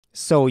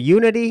So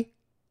Unity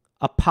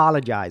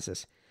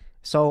apologizes.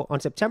 So on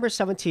September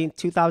 17th,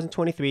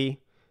 2023,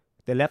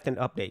 they left an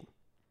update.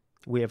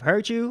 We have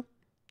heard you.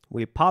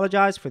 We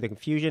apologize for the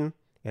confusion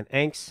and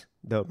angst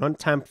the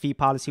runtime fee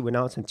policy we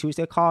announced on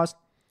Tuesday caused.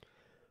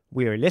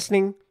 We are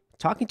listening,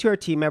 talking to our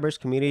team members,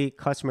 community,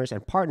 customers,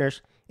 and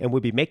partners, and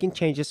we'll be making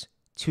changes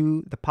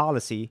to the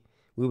policy.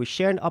 We will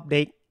share an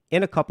update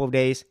in a couple of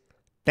days.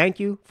 Thank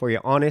you for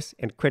your honest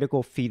and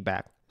critical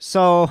feedback.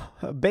 So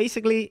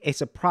basically, a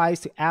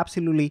surprise to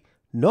absolutely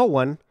no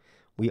one.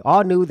 We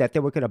all knew that they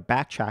were going to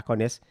backtrack on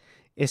this,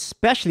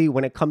 especially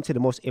when it comes to the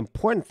most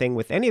important thing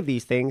with any of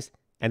these things,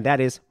 and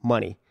that is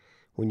money.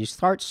 When you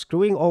start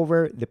screwing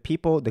over the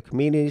people, the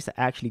communities that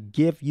actually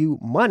give you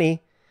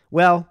money,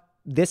 well,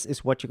 this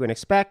is what you're going to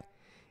expect.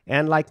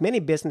 And like many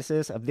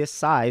businesses of this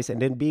size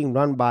and then being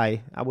run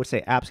by, I would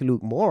say,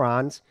 absolute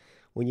morons,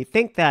 when you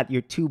think that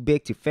you're too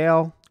big to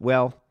fail,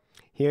 well,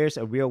 here's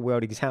a real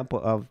world example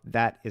of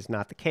that is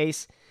not the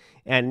case.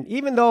 And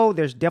even though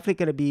there's definitely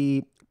going to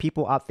be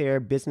people out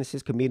there,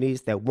 businesses,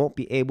 communities that won't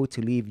be able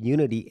to leave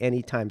Unity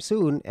anytime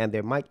soon, and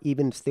there might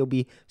even still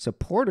be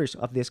supporters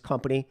of this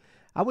company,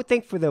 I would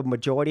think for the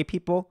majority of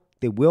people,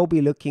 they will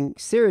be looking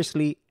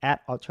seriously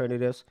at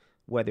alternatives,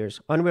 whether it's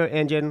Unreal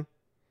Engine,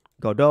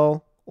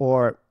 Godot,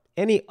 or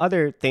any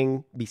other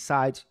thing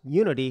besides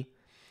Unity.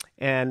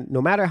 And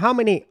no matter how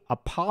many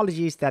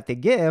apologies that they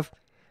give,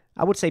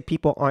 I would say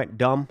people aren't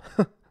dumb.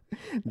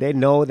 They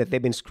know that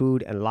they've been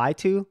screwed and lied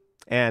to.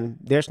 And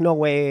there's no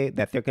way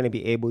that they're going to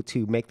be able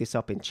to make this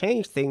up and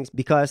change things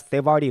because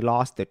they've already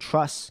lost the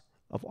trust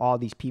of all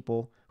these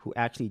people who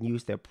actually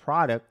use their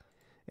product.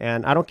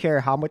 And I don't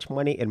care how much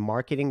money in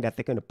marketing that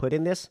they're going to put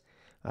in this.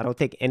 I don't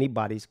think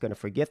anybody's going to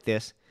forget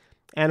this.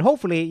 And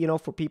hopefully,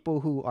 for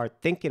people who are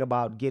thinking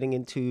about getting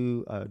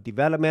into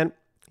development,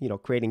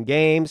 creating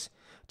games,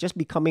 just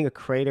becoming a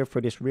creator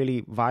for this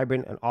really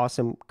vibrant and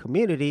awesome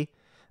community,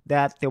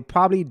 that they'll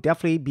probably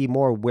definitely be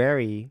more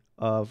wary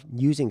of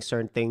using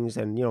certain things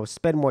and,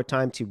 spend more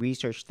time to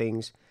research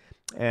things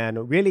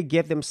and really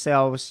give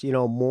themselves,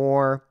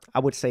 more, I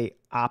would say,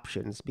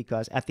 options.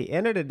 Because at the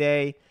end of the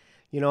day,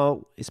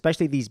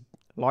 especially these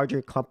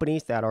larger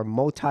companies that are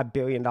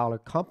multi-billion-dollar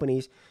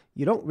companies,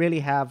 you don't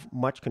really have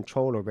much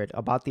control over it.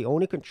 About the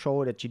only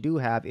control that you do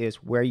have is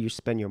where you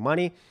spend your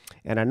money.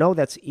 And I know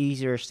that's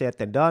easier said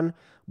than done,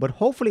 but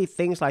hopefully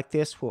things like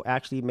this will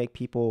actually make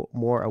people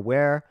more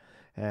aware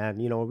and,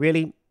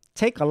 really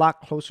take a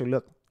lot closer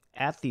look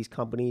at these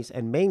companies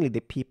and mainly the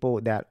people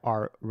that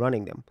are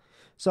running them.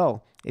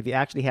 So if you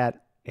actually had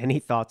any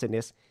thoughts on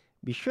this,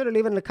 be sure to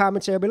leave it in the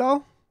comments area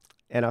below,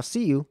 and I'll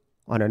see you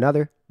on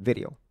another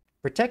video.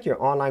 Protect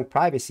your online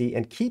privacy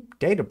and keep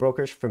data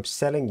brokers from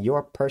selling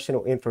your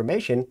personal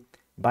information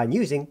by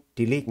using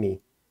Delete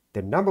Me,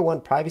 the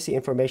 #1 privacy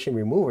information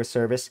remover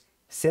service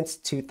since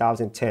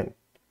 2010.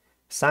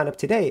 Sign up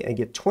today and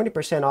get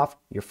 20% off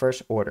your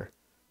first order.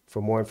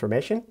 For more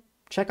information,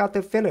 check out the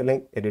affiliate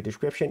link in the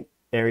description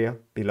area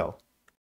below.